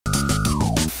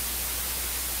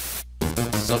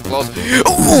So close.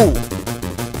 Ooh!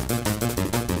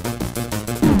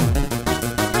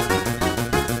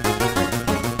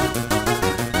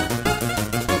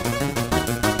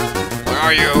 Where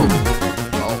are you?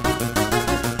 Oh.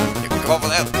 You can go for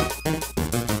them.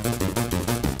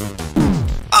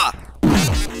 Ah!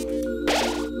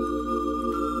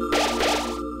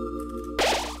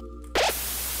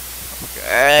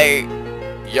 Okay.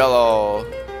 Yellow.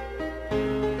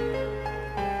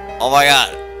 Oh my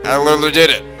god. I literally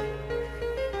did it.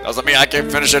 Doesn't mean I can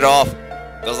finish it off.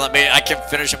 Doesn't mean I can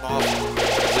finish him off.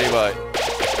 Levi.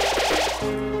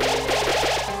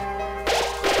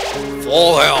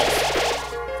 Full health.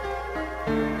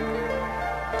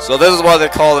 So this is why they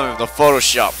call him the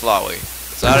Photoshop Flowey.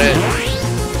 Is that it?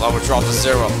 Flower drop to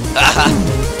 0.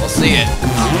 We'll see it.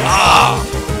 Ah!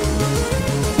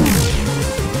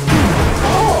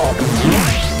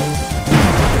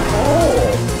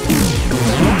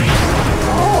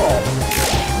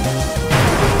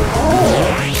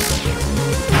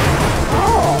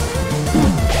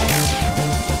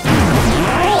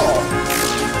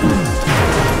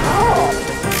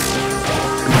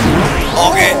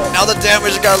 Okay, now the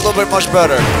damage got a little bit much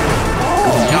better.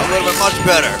 Got a little bit much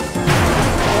better.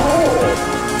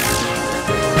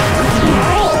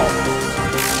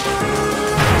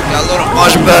 Got a little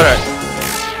much better.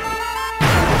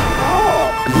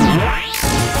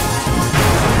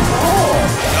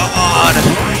 Come on.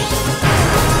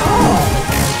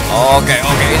 Okay,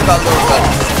 he's got a little better.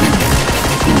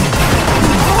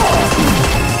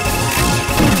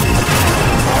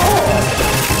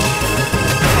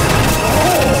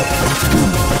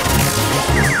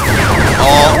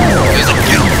 Oh, he's a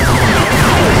kill.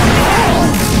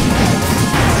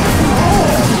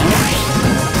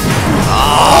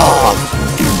 Oh.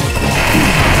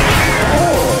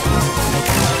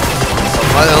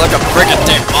 Somebody like a freaking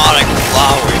demonic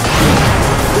Flowey.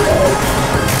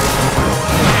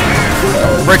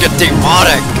 Freaking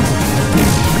demonic.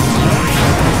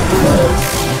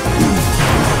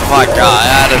 Oh my god,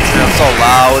 that is so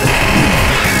loud.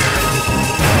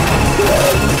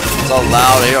 So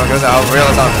loud here because I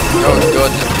realize how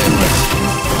good this game is.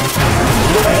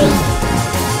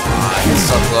 He's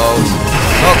so close.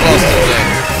 So close to the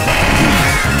game.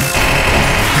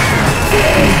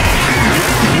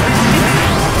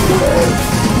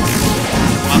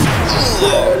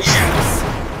 Oh, yes!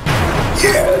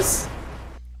 Yes!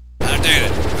 I did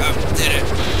it! I did it!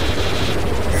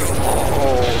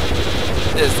 Oh,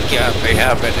 this can't be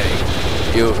happening.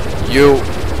 You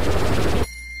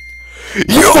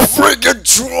freaking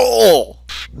troll!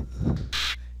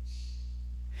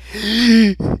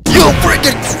 You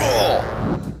freaking troll!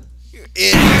 You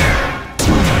idiot!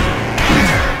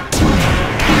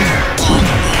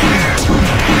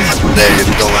 What the hell is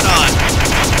going on?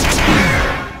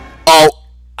 Oh,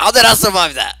 how did I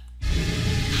survive that?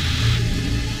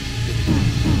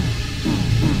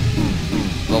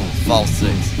 Level fall 6.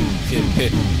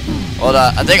 Hold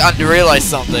on, I think I realized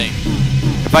something.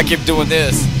 If I keep doing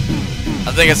this,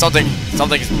 I think it's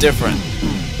something's different.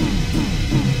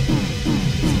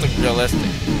 Something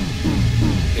realistic.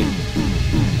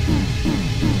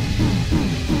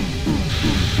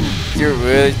 You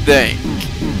really think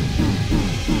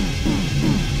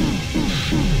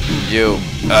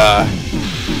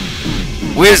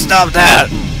we'll stop that.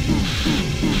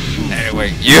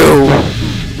 Anyway, you're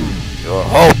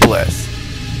hopeless.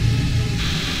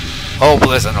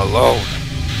 Hopeless and alone.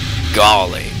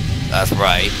 Golly, that's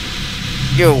right.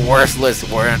 You worthless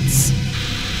worms.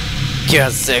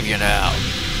 Can't save you now.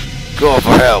 Go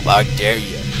for help, I dare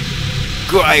you.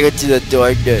 Cry into the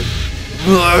darkness.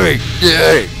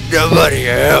 Nobody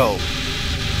help.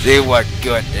 See what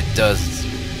good it does.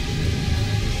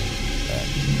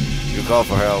 You call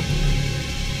for help.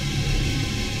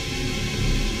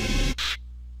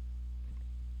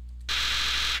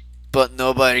 But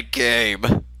nobody came.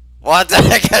 What the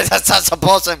heck is that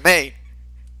supposed to mean?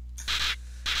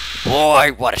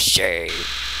 Boy, what a shame.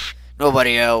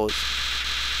 Nobody else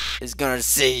is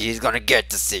he's gonna get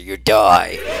to see you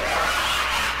die.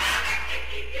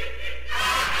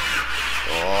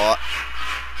 Oh.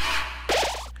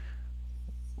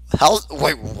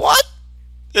 Wait, what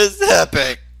is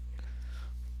happening?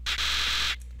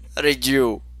 How did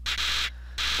you?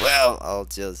 Well, I'll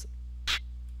just...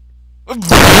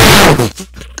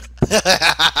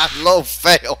 Low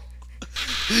fail.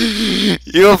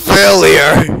 You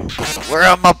failure. Where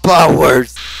are my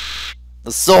powers?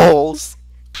 The souls.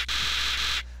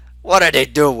 What are they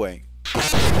doing?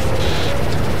 Okay.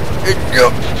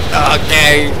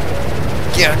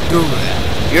 Can't do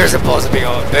that. You're supposed to be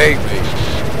on baby.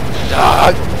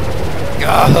 Dog.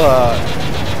 God.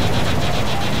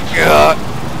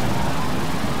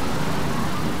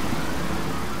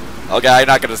 Okay, I'm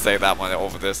not gonna say that one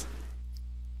over this.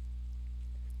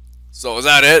 So is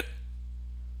that it?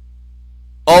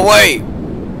 Oh wait!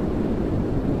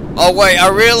 Oh wait, I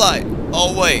realized!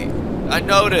 Oh wait, I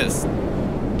noticed!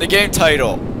 The game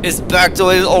title is back to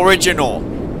its original!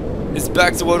 It's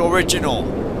back to its original!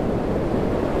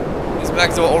 It's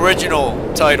back to the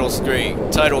original title screen,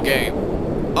 title game.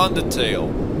 Undertale.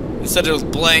 Instead it was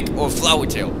Blank or Flower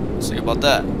Tail. Let's think about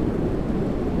that.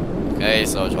 Okay,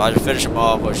 so do I finish him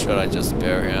off or should I just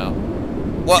spare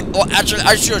him? Well, actually,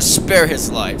 I should spare his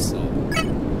life, so. What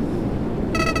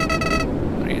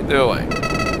are you doing? Do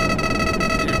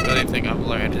you really think I'm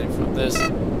learning anything from this?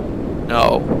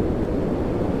 No.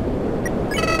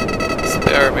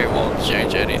 Spare me won't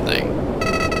change anything.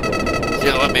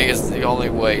 Killing me is the only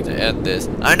way to end this.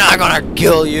 I'm not gonna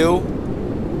kill you!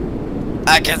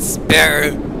 I can spare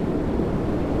you.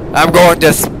 I'm going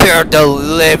to spare the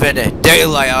living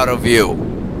daylight out of you.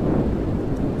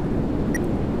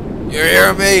 You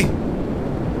hear me?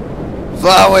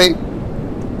 Flowey?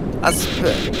 I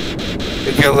swear,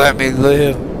 if you let me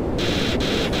live,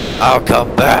 I'll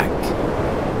come back.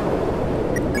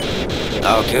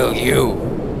 I'll kill you.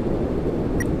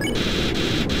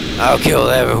 I'll kill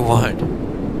everyone.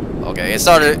 Okay, he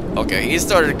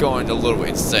started going a little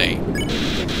insane.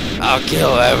 I'll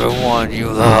kill everyone you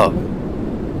love.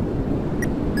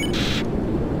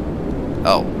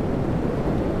 Oh.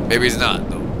 Maybe he's not,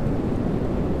 though.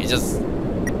 He's just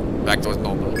back to his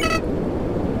normal.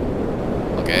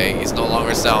 Okay, he's no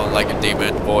longer sound like a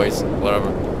demon voice, whatever.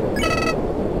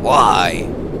 Why?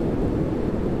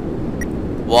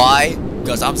 Why?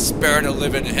 Because I'm sparing the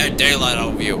living daylight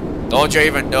out of you. Don't you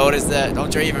even notice that?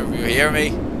 Don't you even hear me?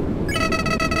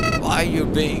 Why are you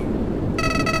being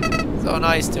so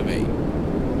nice to me?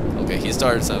 Okay, he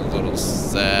started sounding a little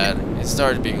sad. He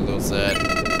started being a little sad.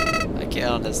 I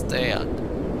can't understand.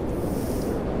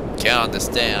 Can't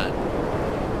understand.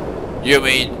 You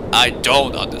mean I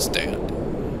don't understand?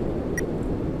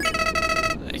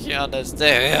 I can't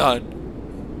understand.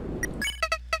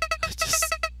 I just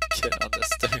can't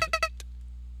understand.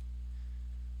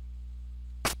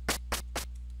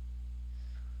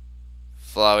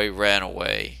 Flowey ran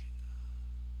away.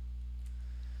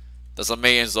 Does that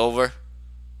mean it's over?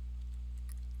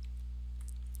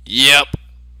 Yep.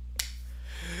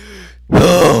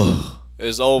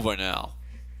 It's over now.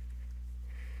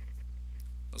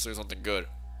 Let's do something good.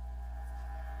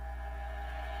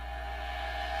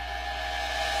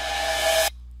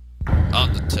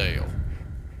 Undertale.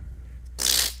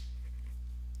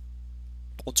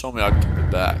 Don't tell me I can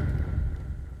get back.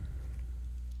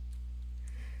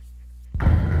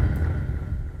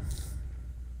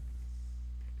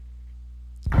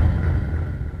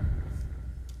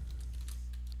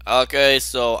 Okay,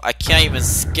 so I can't even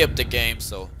skip the game,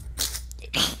 so.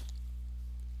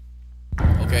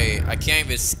 Okay, I can't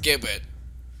even skip it.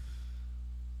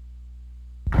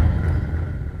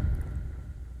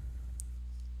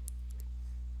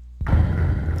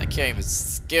 I can't even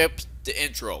skip the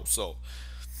intro, so.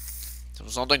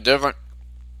 Something different.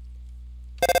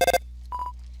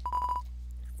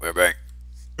 We're back.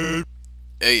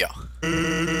 Hey, ya.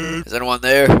 Is anyone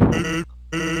there?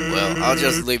 Well, I'll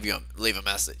just leave a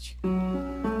message.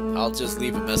 I'll just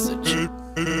leave a message.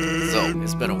 So,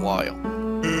 it's been a while.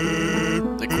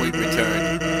 The queen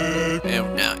returned,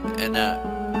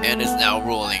 and is now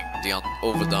ruling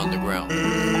over the underground.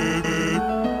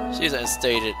 She's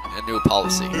instated a new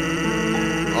policy.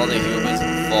 All the humans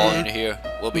who fall in here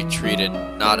will be treated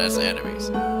not as enemies,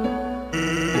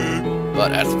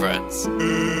 but as friends.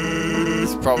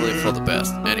 It's probably for the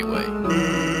best, anyway.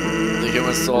 The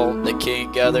human soul the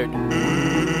king gathered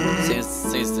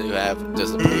seems to have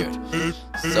disappeared.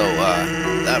 So,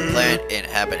 that plan ain't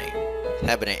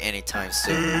happening anytime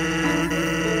soon.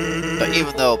 But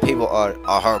even though people are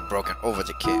heartbroken over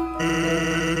the king,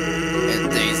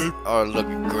 and things are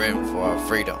looking grim for our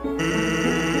freedom,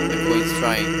 the queen's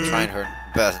trying her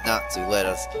best not to let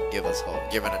us give us hope.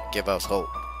 Give us hope.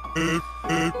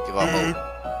 Give up hope.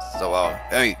 So,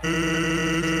 hey,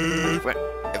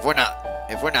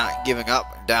 if we're not giving up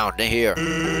and down here,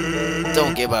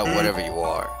 don't give up whatever you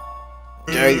are.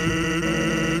 Okay?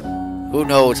 Who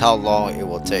knows how long it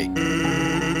will take,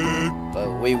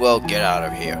 but we will get out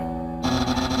of here.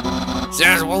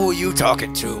 Sans, what were you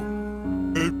talking to?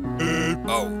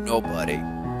 Oh, nobody.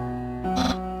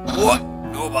 What?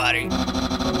 Nobody?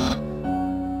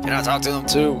 Can I talk to them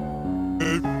too?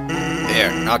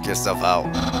 Here, knock yourself out.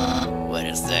 Wait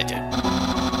a second.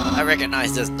 I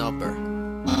recognize this number.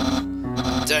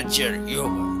 Attention,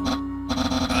 humor.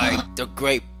 The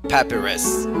great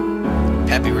papyrus.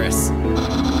 Epirus.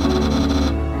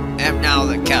 Am now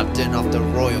the captain of the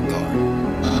Royal Guard.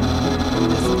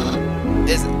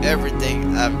 This is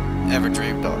everything I've ever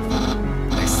dreamed of.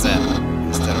 Except,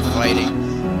 instead of fighting,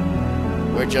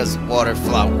 we're just water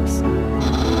flowers.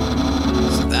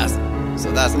 So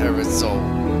that's ever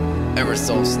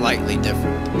so slightly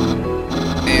different.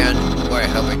 And we're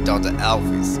helping Dr.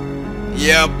 Alphys.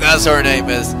 Yep, that's her name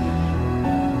is.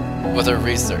 With her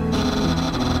research.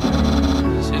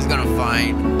 She's gonna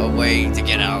find a way to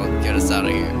get us out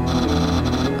of here.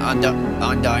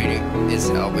 Undying is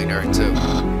helping her too.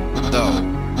 Though,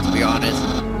 to be honest,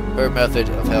 her method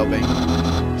of helping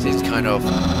seems kind of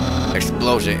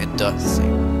explosion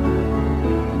inducing.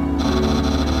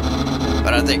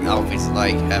 But I think Alphys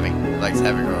likes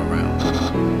having her around.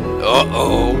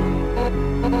 Uh-oh.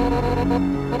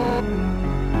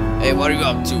 Hey, what are you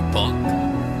up to, punk?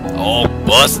 All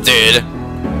busted.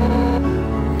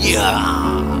 Yeah.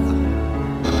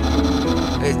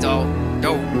 Hey, don't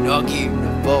nuggy the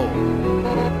bow.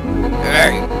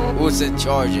 Hey, who's in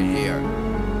charge in here?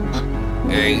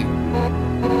 Hey.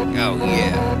 Oh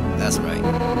yeah, that's right.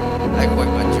 I quit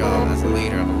my job as the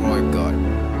leader of the Royal Guard.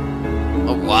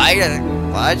 Oh, why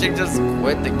did she just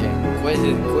quit the game?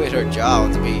 Quit her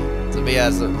job to be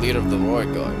as the leader of the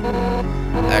Royal Guard.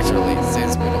 Actually,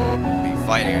 since we don't be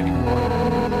fighting anymore,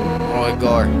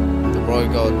 the Royal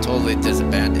Guard totally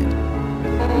disbanded.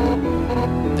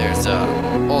 There's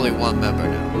only one member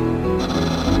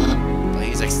now, but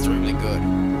he's extremely good.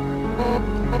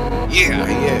 Yeah,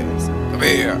 he is. Come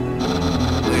here.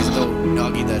 Please don't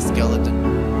nuggy that skeleton.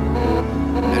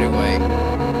 Anyway,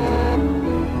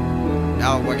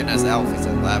 now I'm working as Alphys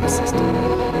and lab assistant.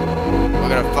 We're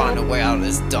gonna find a way out of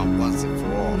this dump once and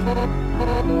for all.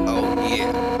 Oh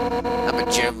yeah, I'm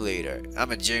a gym leader.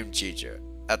 I'm a gym teacher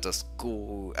at the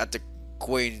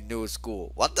Queen's new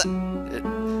school. What the?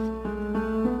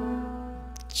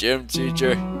 Gym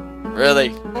teacher?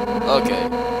 Really? Okay.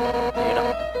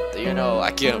 Do you know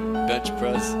I can bench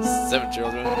press 7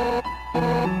 children?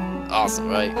 Awesome,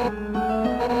 right?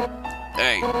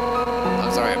 Hey,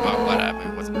 I'm sorry about what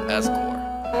happened with Escort.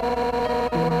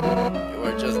 You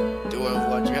were just doing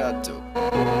what you had to.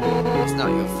 It's not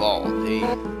your fault,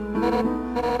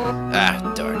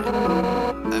 Ah, darn it.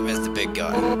 I missed the big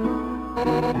guy.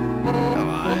 Come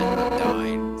on, I'm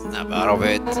dying. Snap out of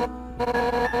it.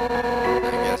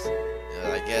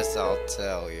 I guess I'll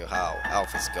tell you how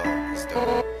Alphys is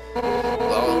doing.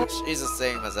 Well, she's the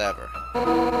same as ever.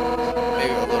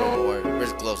 Maybe a little more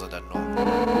wrist closer than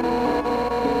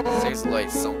normal. Seems like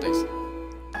something's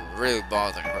really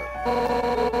bothering her.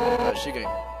 But she can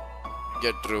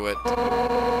get through it.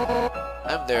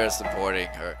 I'm there supporting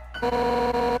her.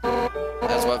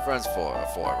 That's what friends are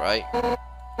for, right?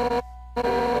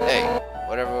 Hey,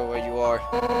 whatever way you are,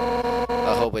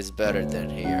 I hope it's better than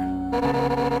here.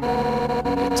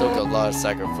 It took a lot of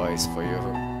sacrifice for you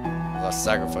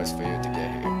to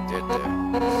get there.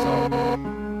 So,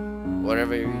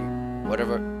 wherever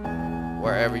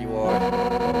you are,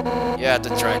 you have to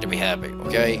try to be happy,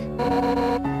 okay?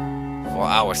 For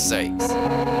our sakes.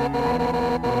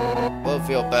 We'll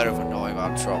feel better for knowing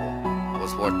our trouble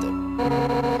was worth it.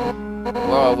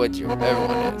 We're all with you,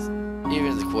 everyone is,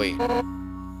 even the Queen.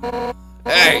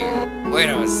 Hey, wait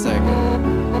a second.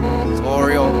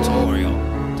 Toriel,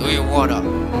 do you wanna?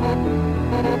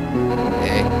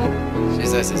 Hey, she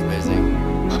says she's busy.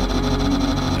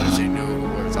 And she knew who we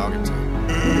were talking to.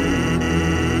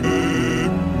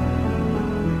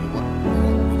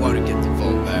 We want to get the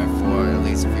vote back for at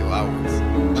least a few hours.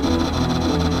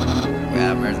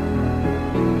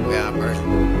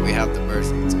 We have the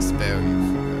mercy to spare you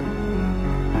from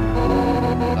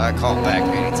her. I call back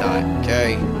anytime,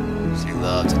 okay? She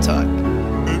loves to talk.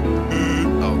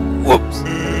 Oh, whoops.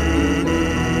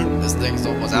 This thing's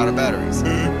almost out of batteries.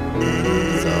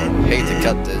 So, hate to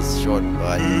cut this short,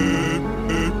 but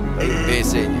be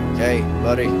seeing you, okay,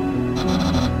 buddy?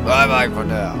 Bye-bye for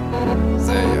now.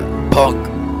 See ya. Punk.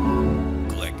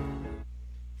 Click.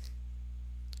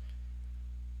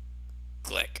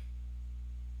 Click.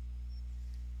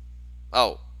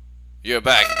 Oh, you're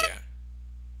back again.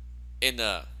 In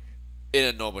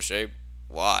a normal shape.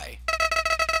 Why?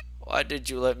 Why did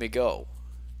you let me go?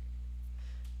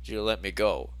 Did you let me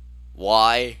go?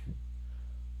 Why?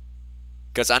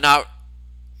 Cause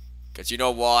you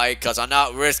know why? Cause I'm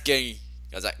not risking.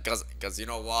 Cause you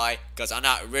know why? Cause I'm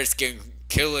not risking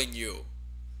killing you.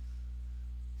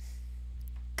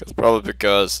 Probably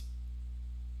because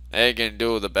I can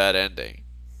do the bad ending.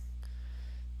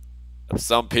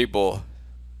 Some people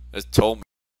has told me.